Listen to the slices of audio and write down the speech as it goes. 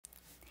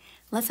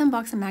Let's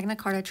unbox a Magna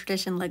Carta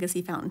Tradition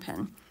Legacy fountain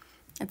pen.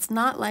 It's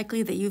not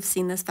likely that you've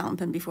seen this fountain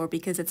pen before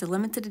because it's a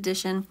limited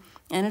edition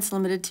and it's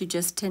limited to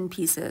just 10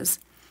 pieces.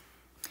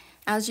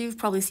 As you've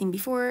probably seen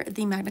before,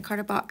 the Magna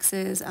Carta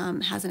boxes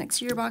has an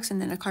exterior box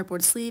and then a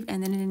cardboard sleeve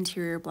and then an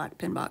interior black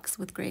pen box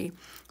with gray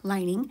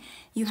lining.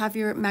 You have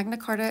your Magna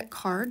Carta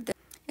card that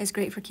is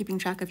great for keeping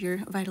track of your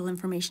vital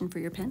information for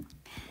your pen.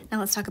 Now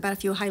let's talk about a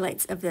few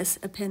highlights of this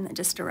pen that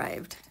just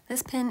arrived.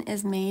 This pen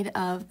is made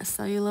of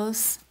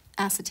cellulose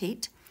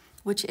acetate,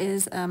 which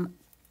is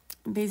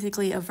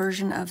basically a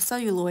version of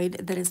celluloid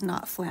that is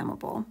not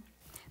flammable.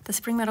 The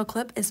spring metal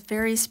clip is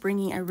very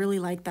springy. I really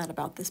like that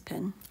about this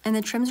pen. And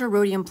the trims are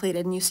rhodium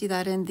plated, and you see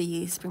that in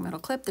the spring metal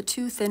clip, the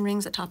two thin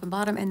rings at top and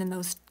bottom, and then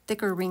those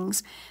thicker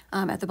rings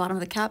at the bottom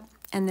of the cap,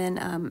 and then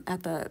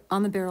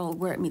on the barrel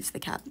where it meets the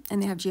cap.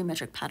 And they have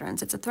geometric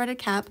patterns. It's a threaded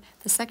cap.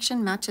 The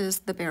section matches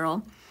the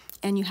barrel,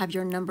 and you have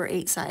your number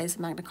 8 size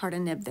Magna Carta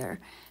nib there.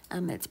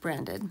 It's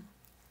branded.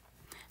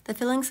 The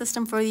filling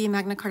system for the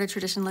Magna Carta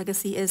Tradition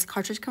Legacy is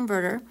cartridge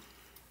converter,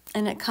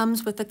 and it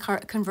comes with the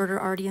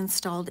converter already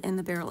installed in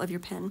the barrel of your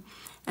pen,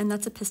 and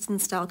that's a piston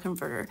style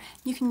converter.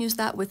 You can use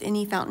that with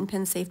any fountain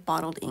pen safe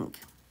bottled ink.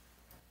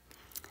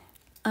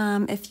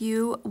 If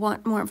you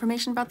want more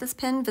information about this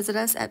pen, visit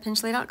us at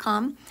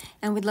penchile.com,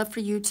 and we'd love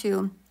for you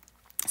to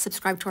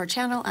subscribe to our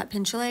channel at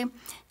Penchile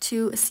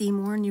to see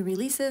more new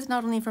releases,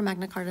 not only from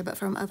Magna Carta, but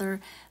from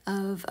other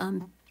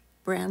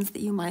brands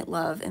that you might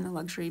love in the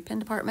luxury pen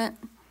department.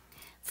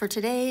 For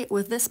today,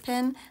 with this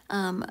pen,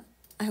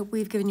 I hope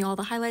we've given you all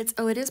the highlights.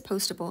 Oh, it is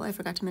postable. I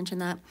forgot to mention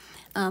that.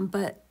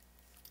 But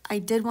I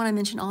did want to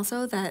mention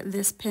also that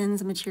this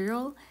pen's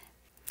material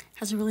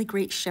has a really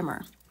great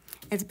shimmer.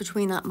 It's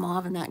between that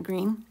mauve and that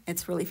green.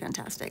 It's really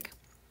fantastic.